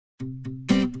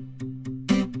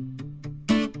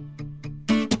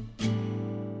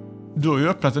Du har ju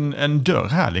öppnat en dörr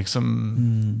här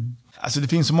liksom. Alltså det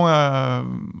finns så många,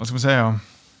 vad ska man säga,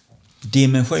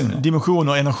 dimensioner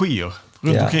och energier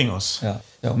runt omkring oss.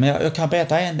 Ja, men jag kan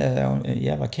berätta en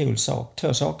jävla cool sak.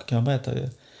 2 saker kan jag berätta.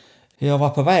 Jag var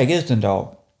på väg ut en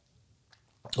dag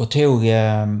och tog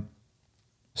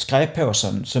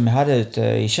skräppåsen som jag hade ute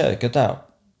i köket där.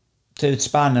 Tog ut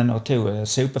spannen och tog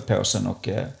sopepåsen och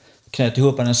knöt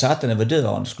ihop den och satte den vid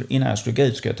dörren. Innan jag skulle gå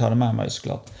ut skulle jag ta den med mig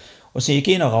såklart. Och sen gick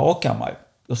jag in och rakade mig.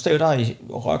 Då stod jag där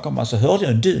och rakade mig så hörde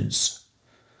jag en duns.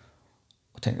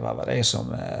 Och tänkte, vad var det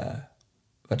som...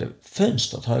 Var det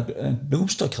fönstret? Har jag en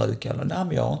blomsterkruka? Eller nej,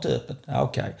 men jag har inte öppet. Ja,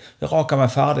 okej. Jag rakade mig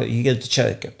färdig och gick ut i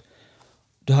köket.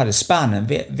 Då hade spannen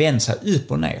vänt sig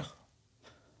upp och ner.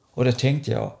 Och då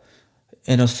tänkte jag,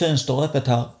 är något fönster öppet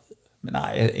här? Men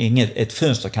nej, ett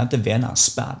fönster kan inte vända en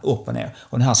spann upp och ner.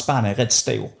 Och den här spannen är rätt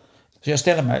stor. Så jag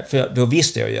ställde mig, för då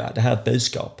visste jag ju att det här är ett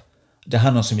budskap. Det här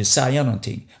är någon som vill säga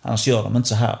någonting. Annars gör de inte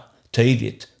så här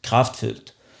tydligt,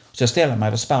 kraftfullt. Så jag ställer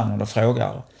mig vid spannen och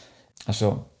frågar,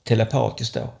 alltså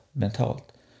telepatiskt då, mentalt.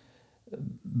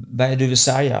 Vad är det du vill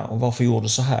säga och varför gjorde du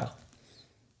så här?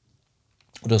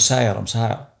 Och då säger de så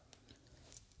här.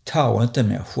 Ta inte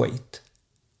mer skit.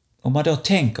 Om man då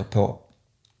tänker på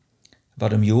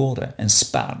vad de gjorde, en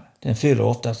spann, den fyller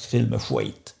oftast fylld med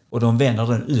skit. Och de vänder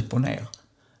den upp och ner.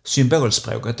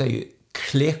 Symbolspråket är ju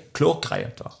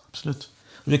klockrent. Va? Absolut.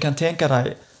 Och du kan tänka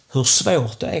dig hur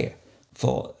svårt det är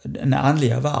för den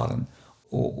andliga världen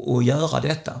att göra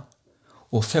detta.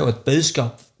 Och få ett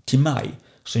budskap till mig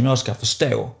som jag ska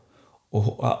förstå.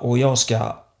 Och jag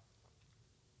ska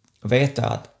veta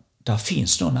att där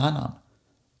finns någon annan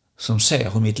som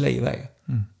ser hur mitt liv är.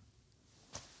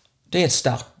 Det är ett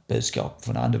starkt budskap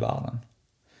från andevärlden.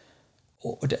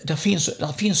 Och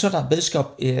där finns sådana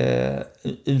budskap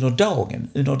under dagen,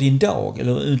 under din dag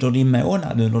eller under din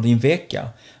månad, under din vecka.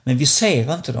 Men vi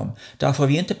ser inte dem. Därför är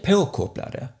vi inte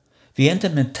påkopplade. Vi är inte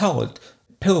mentalt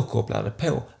påkopplade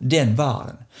på den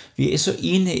världen. Vi är så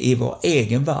inne i vår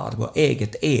egen värld, vår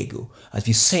eget ego, att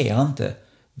vi ser inte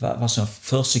vad som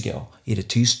försiggår i det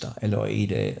tysta eller i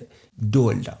det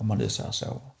dolda, om man nu säger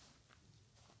så.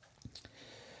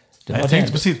 Jag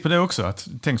tänkte precis på det också. Att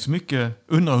tänk så mycket,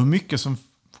 undrar hur mycket som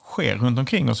sker runt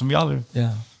omkring oss som vi aldrig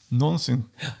någonsin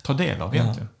tar del av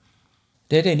egentligen.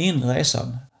 Det är den inre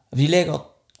resan. Vi lägger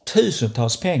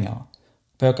tusentals pengar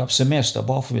på att åka på semester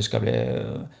bara för att vi ska bli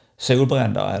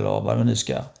solbrända eller vad det nu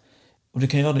ska. Och du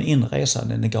kan göra den inre resan,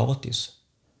 den är gratis.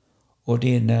 Och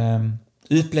din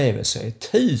upplevelse är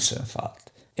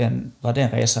 1000-falt än vad den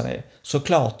resan är.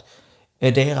 Såklart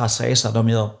är deras resa de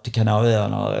gör till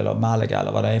Kanarieöarna eller Malaga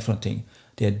eller vad det är för någonting.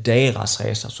 Det är deras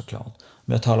resa såklart.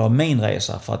 Men jag talar om min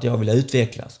resa för att jag vill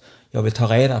utvecklas. Jag vill ta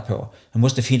reda på. Det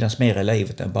måste finnas mer i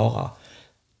livet än bara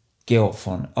gå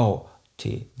från A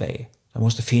till B. Det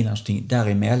måste finnas någonting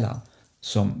däremellan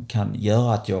som kan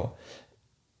göra att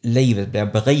livet blir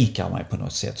berikar mig på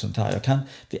något sätt. Sånt här.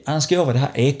 Annars går vi det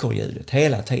här ekorrhjulet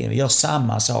hela tiden. Vi gör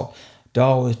samma sak.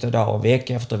 Dag efter dag,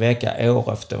 vecka efter vecka,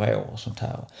 år efter år och sånt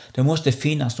här. Det måste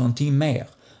finnas någonting mer.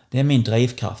 Det är min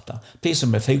drivkraft där. Precis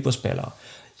som med fotbollsspelare.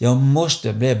 Jag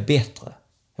måste bli bättre.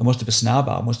 Jag måste bli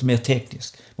snabbare, jag måste bli mer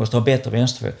teknisk. Jag måste ha bättre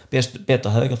vänsterfot, bättre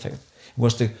högerfot. Jag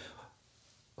måste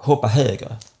hoppa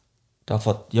högre.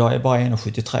 Därför att jag är bara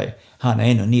 1,73. Han är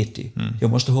 1,90. Jag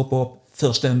måste hoppa upp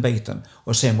först den biten.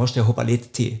 Och sen måste jag hoppa lite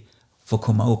till för att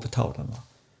komma upp och ta den. Va?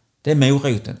 Det är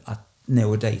moroten att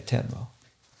nå dit hen. Va?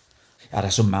 Ja, det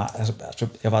är så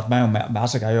jag har varit med om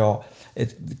massa grejer.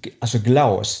 Alltså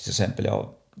glas till exempel. Jag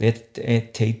vet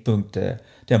ett tidpunkt.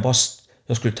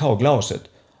 Jag skulle ta glaset.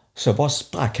 Så bara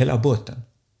sprack hela botten.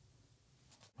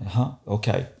 Jaha,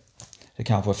 okej. Det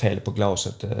kanske var fel på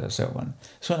glaset.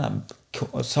 Sådana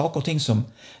saker och ting som...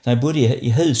 När jag bodde i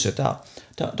huset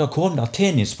där kom där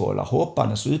tennisbollar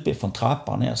hoppandes uppifrån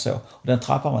trappan ner så. Och den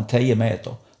trappan var 10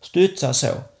 meter. Studsade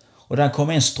så. Och där kom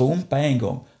en strumpa en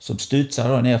gång som studsade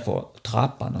då ner för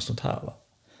trappan och sånt här. Va?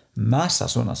 Massa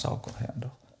sådana saker händer.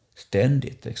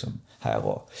 Ständigt liksom här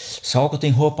och saker och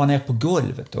ting hoppar ner på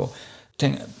golvet och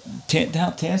den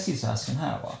här tändsticksasken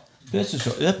här va. Plötsligt så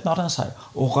öppnar den sig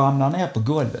och ramlar ner på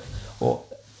golvet och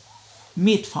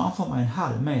mitt framför mig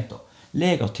 1,5 meter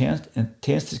lägger en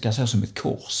tändsticksask som ett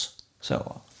kors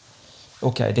så.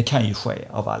 Okej, det kan ju ske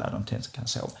av alla de tändstickor kan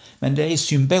så. Men det är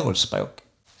symbolspråk.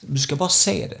 Du ska bara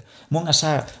se det. Många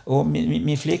säger, och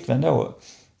min flickvän då,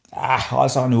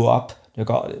 alltså nu upp.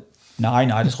 Nej,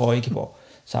 det tror jag inte på.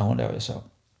 Sa hon då så.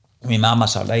 Min mamma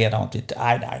sa, nej.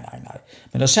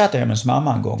 Men då satt jag med hennes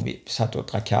mamma en gång, vi satt och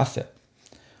drack kaffe.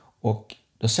 Och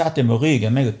då satt jag med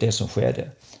ryggen mot det som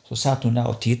skedde. Så satt hon där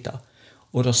och tittade.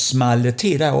 Och då small det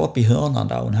till där uppe i hörnan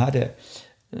där hon hade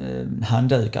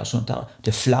handdukar och sånt där.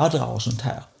 Det fladdrar och sånt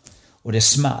här. Och det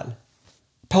small.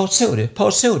 Paul, såg du?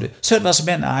 Såg du vad som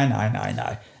hände?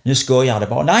 Nej. Nu skojar det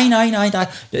bara. Nej.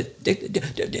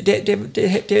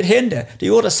 Det hände. Det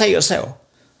gjorde sig och så.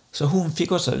 Så hon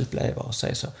fick också uppleva och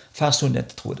säga så. Fast hon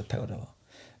inte trodde på det.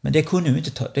 Men det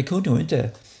kunde hon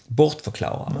inte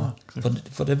bortförklara.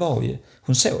 För det var ju,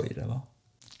 hon såg ju det. Va?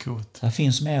 Coolt. Det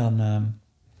finns mer än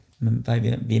vad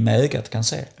vi med ögat kan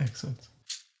se. Exakt.